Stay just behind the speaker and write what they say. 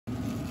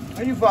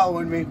Are you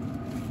following me?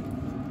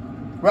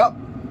 Well,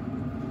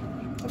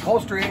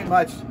 upholstery ain't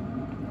much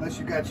unless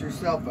you got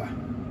yourself a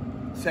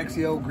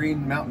sexy old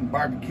Green Mountain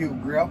barbecue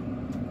grill.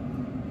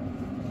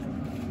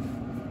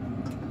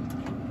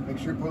 Make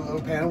sure you put a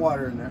little pan of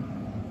water in there.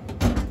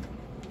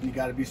 You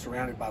got to be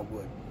surrounded by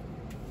wood.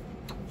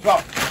 So,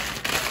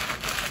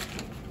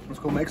 let's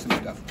go make some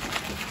stuff.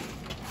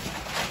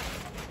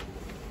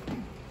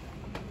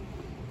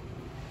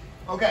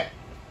 Okay,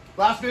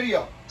 last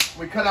video,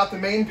 we cut out the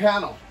main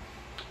panel.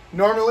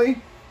 Normally,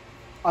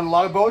 on a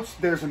lot of boats,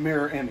 there's a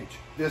mirror image.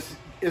 This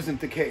isn't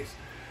the case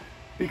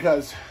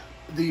because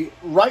the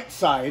right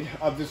side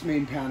of this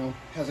main panel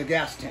has a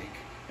gas tank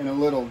and a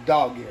little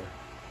dog ear.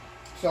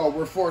 So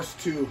we're forced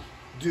to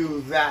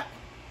do that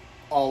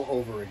all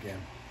over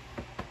again.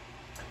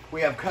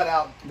 We have cut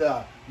out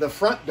the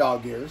front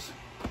dog ears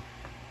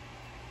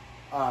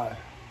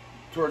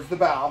towards the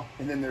bow,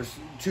 and then there's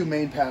two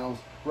main panels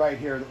right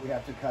here that we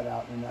have to cut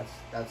out, and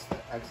that's the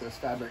excess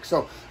fabric.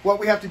 So what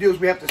we have to do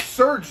is we have to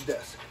serge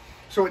this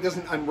so it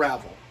doesn't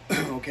unravel,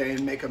 okay,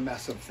 and make a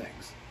mess of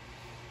things.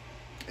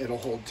 It'll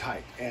hold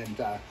tight.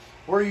 And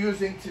we're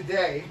using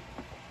today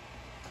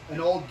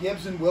an old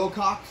Gibbs &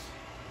 Wilcox.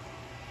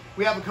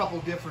 We have a couple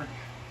different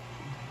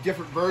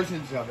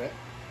versions of it.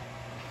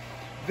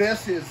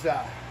 This is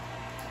a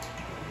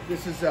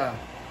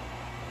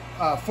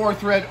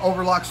 4-thread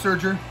overlock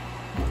serger.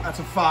 That's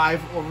a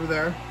 5 over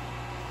there.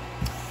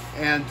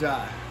 And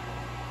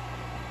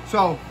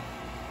so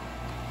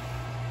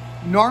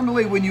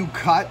normally when you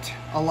cut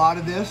a lot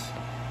of this,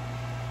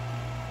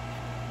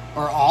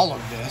 or all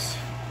of this,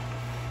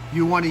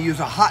 you want to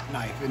use a hot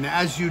knife. And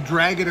as you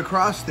drag it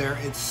across there,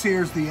 it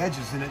sears the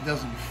edges and it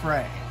doesn't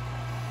fray.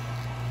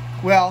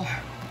 Well,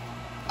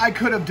 I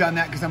could have done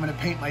that because I'm going to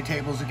paint my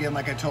tables again,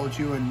 like I told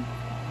you in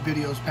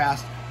videos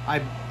past.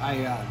 I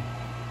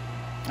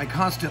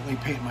constantly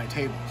paint my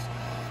tables.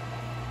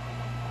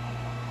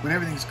 When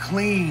everything's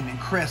clean and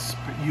crisp,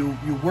 you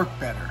work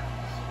better.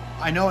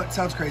 I know it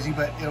sounds crazy,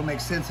 but it'll make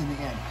sense in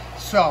the end.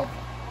 So,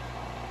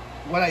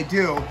 what I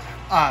do,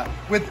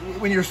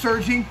 when you're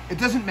serging, it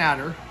doesn't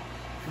matter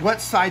what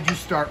side you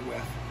start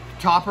with,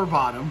 top or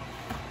bottom.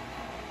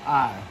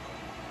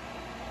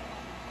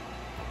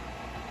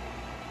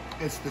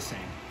 It's the same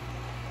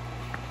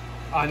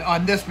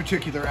on this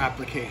particular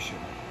application.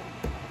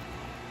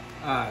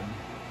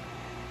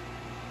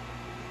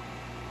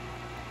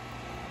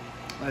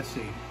 Let's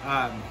see.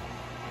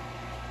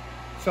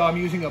 So I'm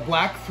using a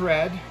black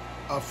thread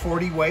of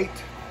 40 weight,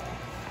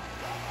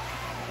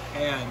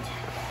 and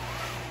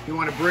you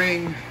want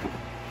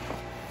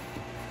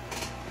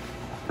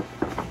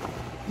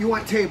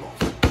tables,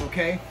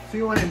 okay? So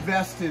you want to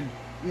invest in,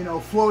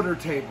 floater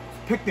tables,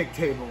 picnic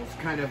tables,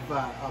 kind of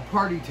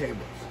party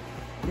tables.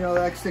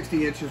 Like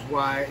 60 inches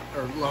wide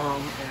or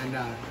long, and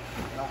I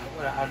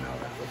don't know,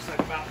 that looks like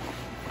about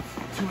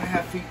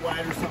 2.5 feet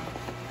wide or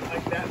something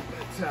like that.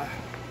 But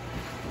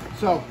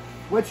so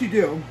what you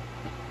do,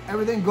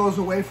 everything goes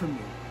away from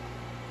you.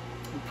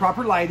 With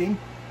proper lighting,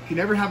 you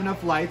never have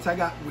enough lights. I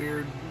got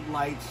weird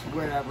lights,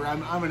 whatever. I'm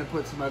going to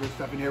put some other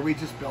stuff in here. We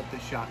just built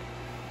this shop.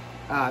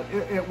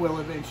 It will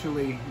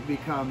eventually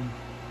become,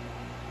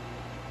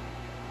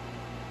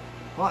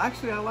 well,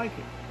 actually I like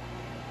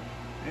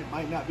it. It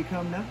might not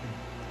become nothing.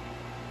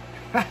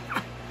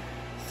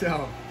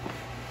 So,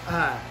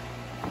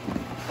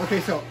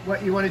 okay, so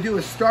what you want to do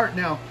is start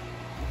now.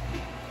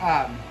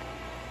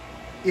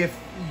 If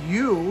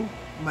you,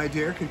 my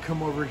dear, could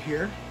come over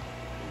here,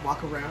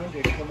 walk around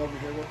and come over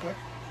here real quick.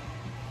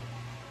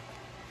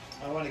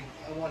 I want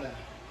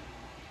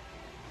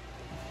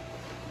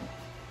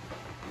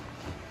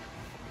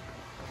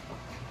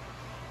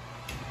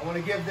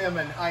to give them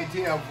an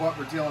idea of what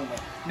we're dealing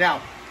with. Now,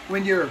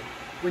 when you're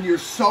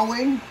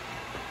sewing,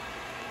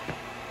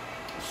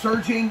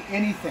 serging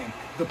anything,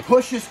 the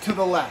push is to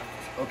the left,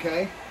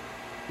 okay?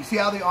 You see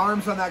how the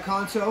arms on that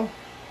console?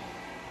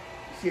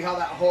 See how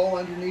that hole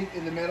underneath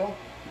in the middle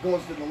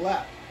goes to the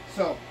left.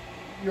 So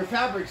your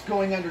fabric's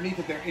going underneath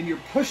it there and you're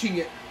pushing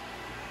it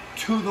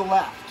to the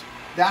left.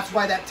 That's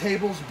why that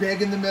table's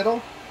big in the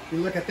middle. You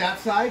look at that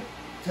side,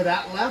 to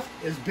that left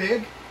is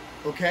big,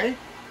 okay?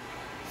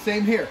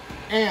 Same here.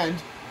 And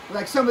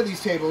like some of these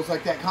tables,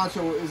 like that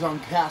console is on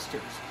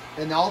casters.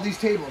 And all these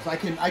tables, I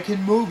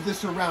can move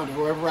this around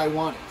however I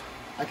want it.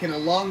 I can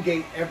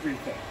elongate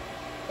everything,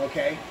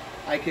 okay?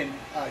 I can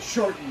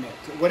shorten it,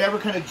 whatever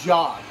kind of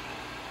job.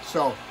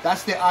 So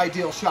that's the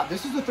ideal shop.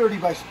 This is a 30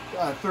 by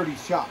 30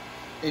 shop.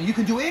 And you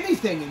can do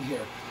anything in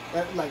here.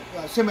 Like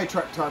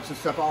semi-truck tarps and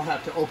stuff, I'll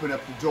have to open up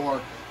the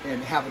door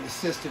and have an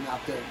assistant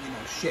out there,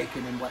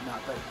 shaking and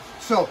whatnot. But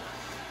so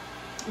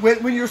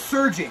when you're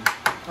serging,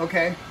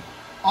 okay,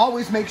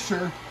 always make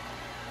sure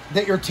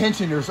that your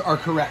tensioners are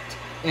correct.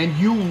 And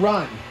you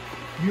run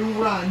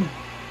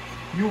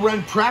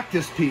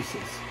practice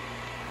pieces.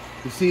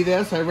 You see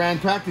this? I ran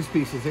practice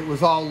pieces. It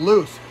was all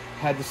loose.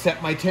 Had to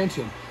set my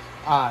tension.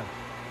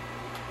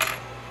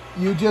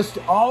 You just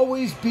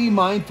always be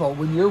mindful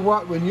when you're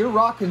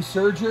rocking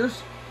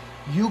sergers.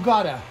 You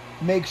gotta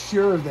make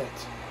sure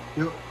that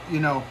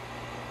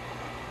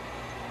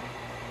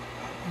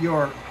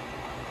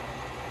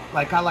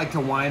like I like to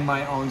wind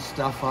my own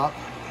stuff up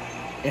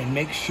and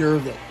make sure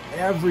that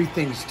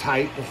everything's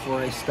tight before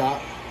I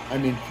stop. I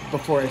mean,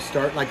 before I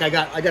start. Like I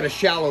got a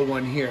shallow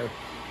one here,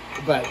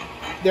 but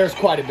there's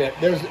quite a bit.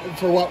 There's,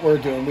 for what we're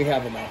doing, we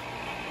have enough.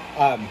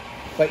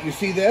 But you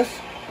see this?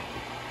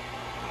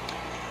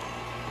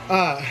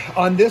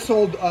 On this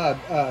old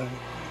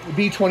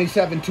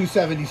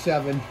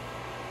B-27-277,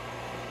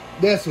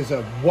 this is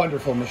a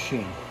wonderful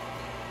machine.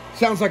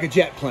 Sounds like a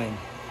jet plane,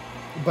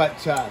 but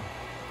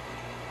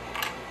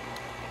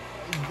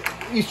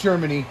East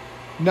Germany,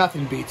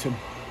 nothing beats them.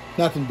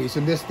 Nothing beats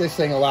them. This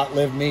thing will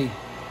outlive me,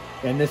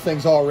 and this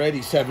thing's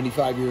already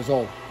 75 years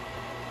old.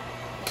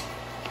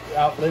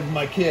 Outlive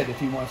my kid if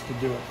he wants to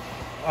do it.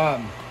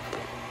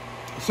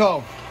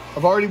 So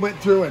I've already went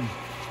through, and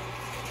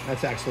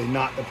that's actually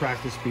not the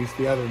practice piece,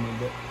 the other one,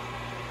 but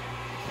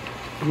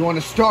you want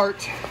to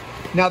start.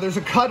 Now there's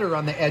a cutter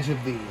on the edge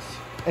of these,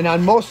 and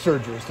on most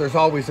sergers there's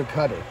always a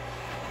cutter.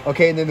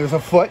 Okay, and then there's a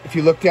foot. If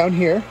you look down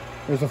here,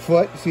 there's a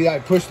foot. See, I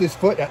push this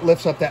foot, that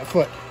lifts up that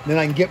foot. Then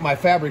I can get my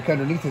fabric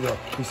underneath of there.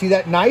 You see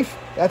that knife?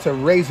 That's a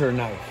razor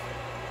knife.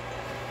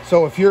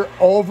 So if you're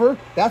over,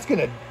 that's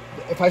gonna,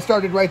 if I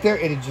started right there,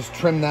 it'd just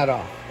trim that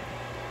off.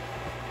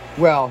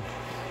 Well,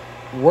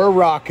 we're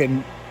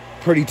rocking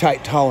pretty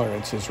tight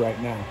tolerances right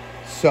now.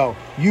 So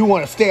you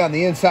want to stay on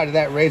the inside of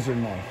that razor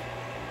knife.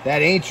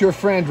 That ain't your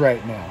friend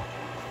right now.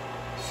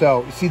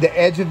 So you see the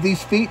edge of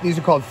these feet? These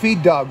are called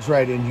feed dogs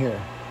right in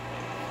here.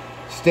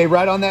 Stay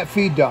right on that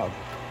feed dog.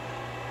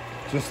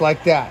 Just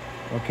like that,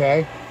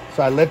 okay?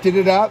 So I lifted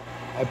it up,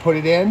 I put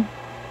it in,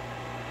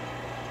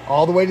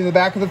 all the way to the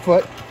back of the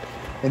foot,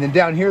 and then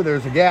down here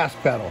there's a gas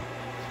pedal.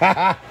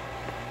 And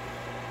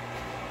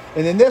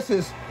then this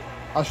is,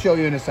 I'll show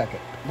you in a second.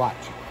 Watch.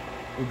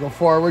 We go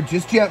forward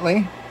just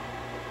gently.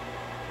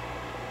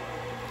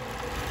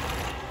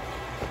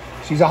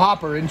 She's a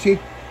hopper, isn't she?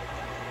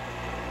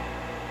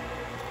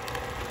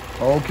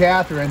 Oh,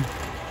 Catherine.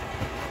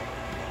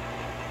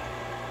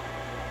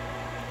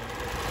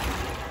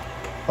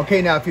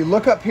 Okay, now if you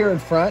look up here in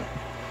front,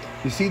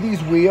 you see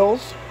these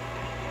wheels?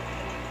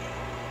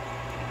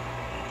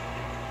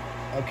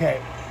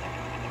 Okay.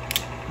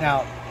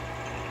 Now,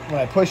 when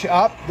I push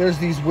up, there's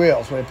these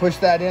wheels. When I push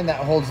that in,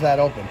 that holds that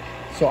open.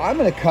 So I'm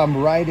going to come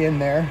right in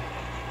there.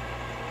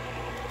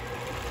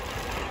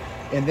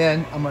 And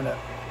then I'm going to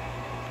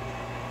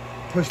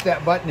push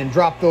that button and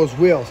drop those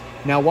wheels.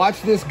 Now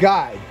watch this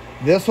guide.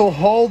 This will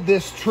hold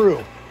this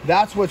true.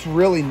 That's what's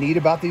really neat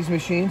about these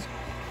machines.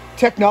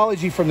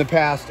 Technology from the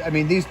past, I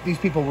mean, these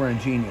people were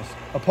ingenious.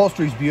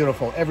 Upholstery's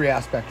beautiful, every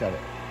aspect of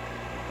it.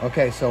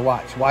 Okay, so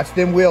watch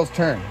them wheels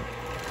turn.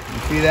 You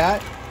see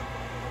that?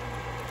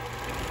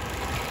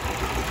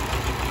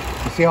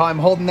 You see how I'm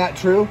holding that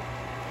true?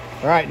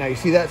 All right, now you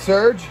see that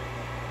surge?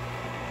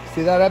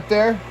 See that up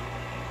there?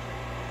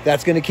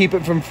 That's going to keep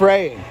it from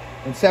fraying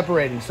and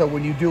separating. So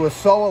when you do a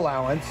sew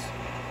allowance,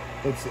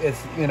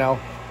 it's you know,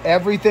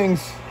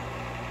 everything's,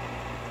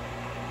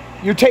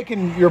 you're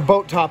taking your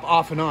boat top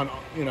off and on,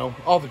 you know,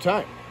 all the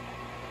time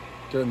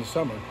during the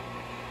summer.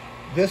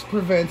 This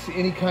prevents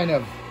any kind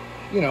of,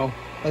 you know,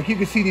 like you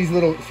can see these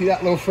little, see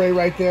that little fray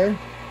right there?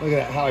 Look at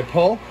that, how I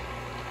pull.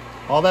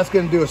 All that's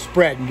going to do is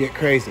spread and get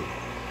crazy.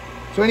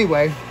 So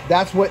anyway,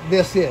 that's what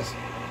this is.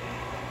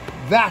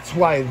 That's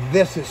why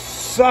this is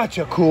such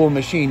a cool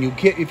machine.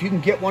 If you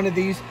can get one of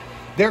these,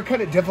 they're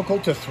kind of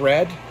difficult to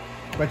thread,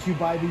 but you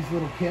buy these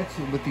little kits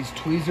with these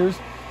tweezers,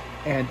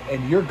 and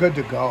you're good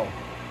to go.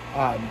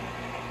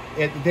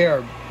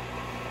 They're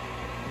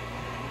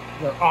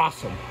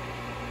awesome,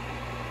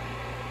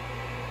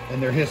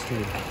 and they're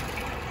history,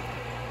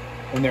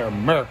 and they're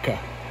America.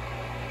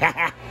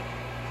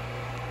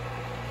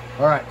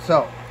 All right,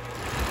 so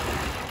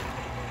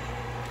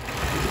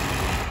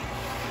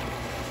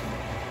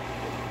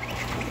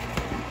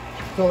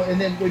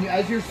and then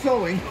as you're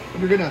sewing,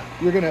 you're gonna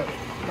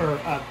or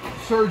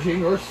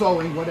serging or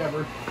sewing,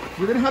 whatever,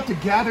 you're gonna have to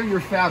gather your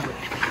fabric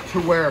to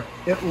where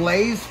it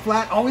lays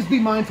flat. Always be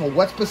mindful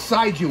what's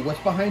beside you, what's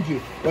behind you,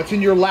 what's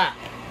in your lap,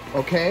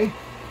 okay?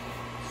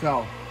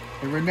 So,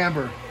 and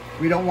remember,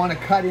 we don't want to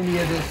cut any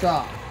of this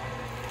off.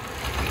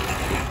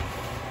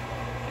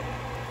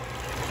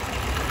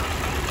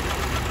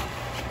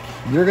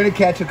 You're gonna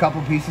catch a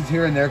couple pieces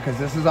here and there because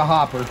this is a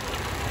hopper,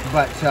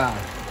 but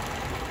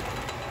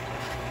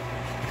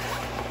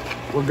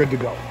we're good to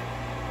go.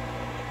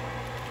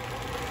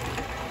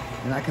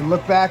 And I can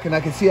look back and I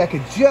can see I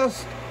could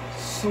just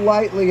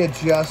slightly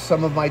adjust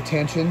some of my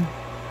tension.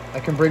 I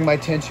can bring my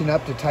tension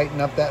up to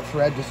tighten up that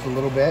thread just a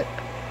little bit.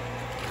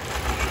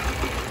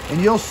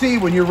 And you'll see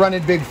when you're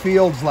running big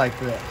fields like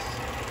this,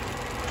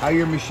 how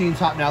your machine's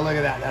hot. Now look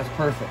at that, that's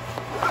perfect.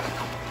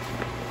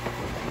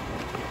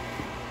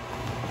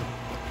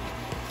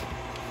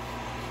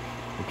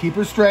 We'll keep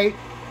her straight.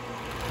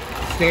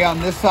 Stay on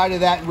this side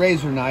of that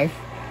razor knife.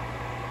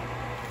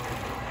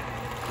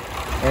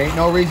 There ain't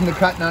no reason to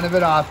cut none of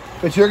it off,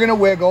 but you're gonna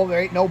wiggle.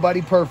 There ain't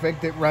nobody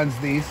perfect that runs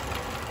these.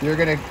 You're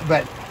gonna,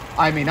 but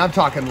I mean, I'm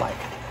talking like,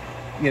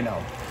 you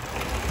know,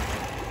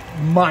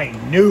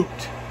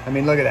 minute I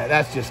mean, look at that.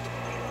 That's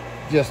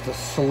just a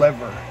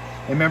sliver.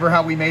 Remember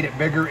how we made it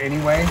bigger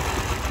anyway?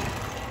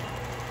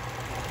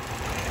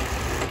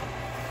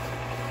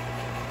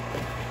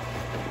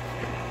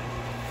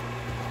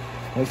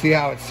 You see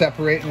how it's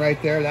separating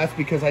right there? That's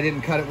because I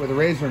didn't cut it with a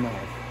razor knife.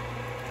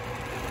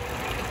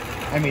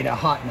 I mean a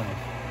hot knife.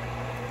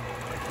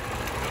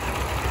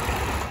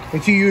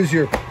 But you use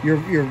your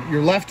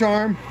left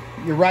arm,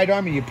 your right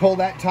arm, and you pull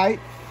that tight.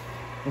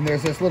 And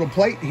there's this little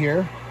plate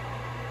here.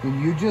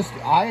 And you just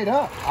eye it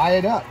up, eye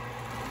it up.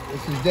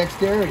 This is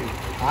dexterity.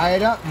 Eye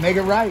it up, make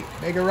it right,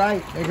 make it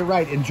right, make it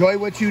right. Enjoy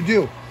what you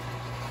do.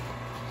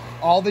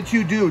 All that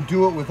you do,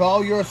 do it with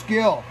all your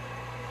skill.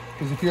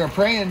 Because if you're a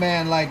praying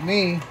man like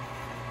me,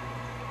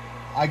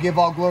 I give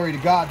all glory to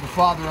God, the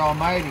Father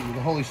Almighty,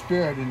 the Holy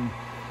Spirit, and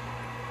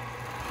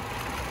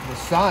the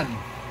Son.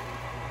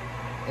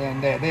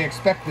 And they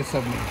expect this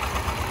of me.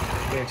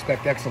 They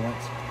expect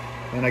excellence.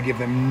 And I give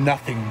them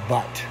nothing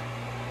but.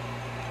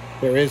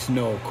 There is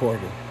no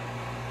quarter.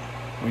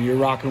 When you're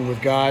rocking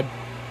with God,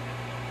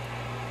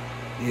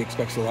 He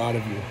expects a lot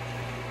of you.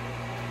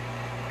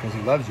 Because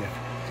He loves you.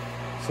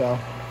 So,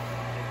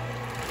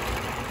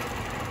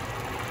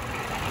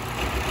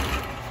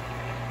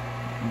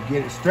 you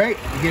get it straight,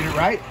 you get it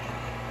right,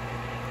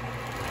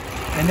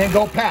 and then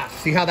go past.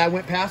 See how that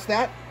went past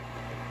that?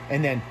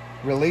 And then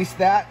release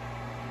that.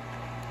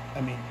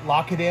 I mean,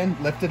 lock it in,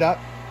 lift it up.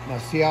 Now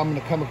see how I'm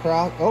going to come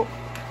across? Oh,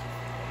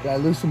 did I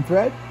lose some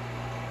thread?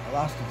 I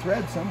lost a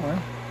thread somewhere.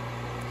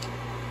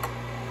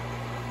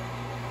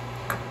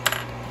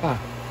 Huh.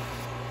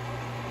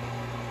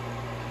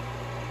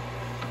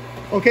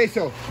 Okay,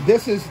 so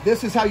this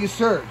is how you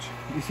serge.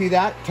 You see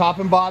that? Top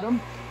and bottom.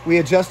 We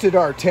adjusted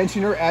our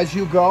tensioner as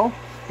you go.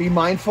 Be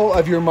mindful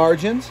of your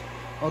margins,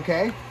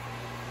 okay?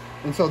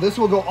 And so this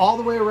will go all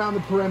the way around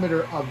the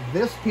perimeter of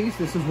this piece.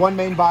 This is one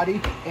main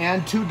body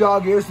and 2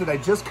 dog ears that I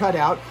just cut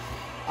out.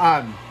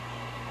 I'm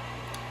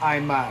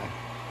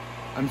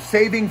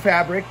saving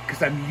fabric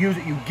because I'm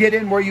using. You get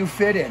in where you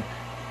fit in.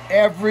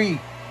 Every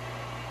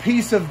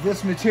piece of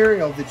this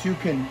material that you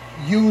can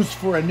use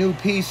for a new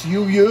piece,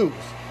 you use.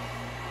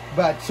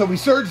 But so we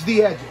serge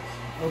the edges,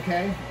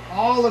 okay?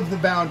 All of the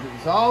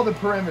boundaries, all the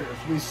perimeters,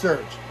 we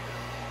serge.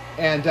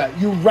 And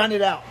you run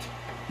it out.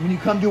 When you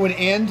come to an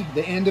end,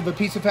 the end of a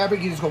piece of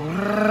fabric, you just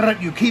go,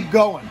 you keep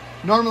going.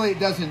 Normally it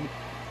doesn't,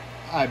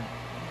 I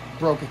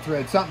broke a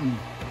thread, something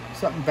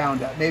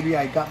bound up. Maybe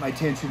I got my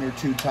tensioner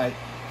too tight.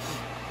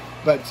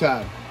 But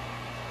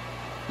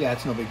yeah,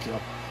 it's no big deal.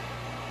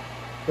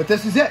 But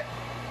this is it,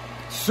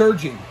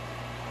 serging.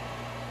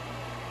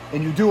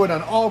 And you do it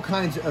on all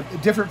kinds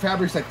of different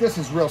fabrics. Like this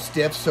is real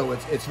stiff, so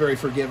it's very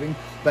forgiving.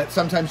 But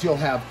sometimes you'll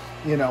have,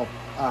 you know,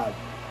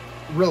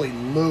 really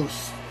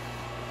loose,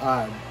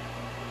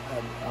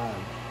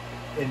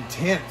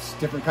 intense,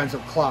 different kinds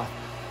of cloth.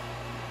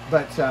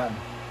 But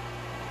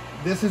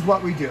this is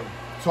what we do.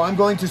 So I'm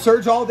going to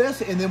serge all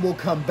this, and then we'll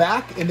come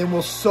back, and then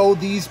we'll sew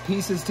these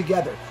pieces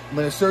together. I'm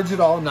going to serge it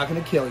all. I'm not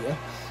going to kill you.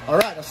 All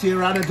right, I'll see you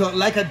around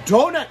like a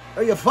donut.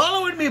 Are you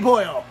following me,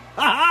 boyo?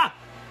 Ha ha!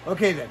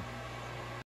 Okay then.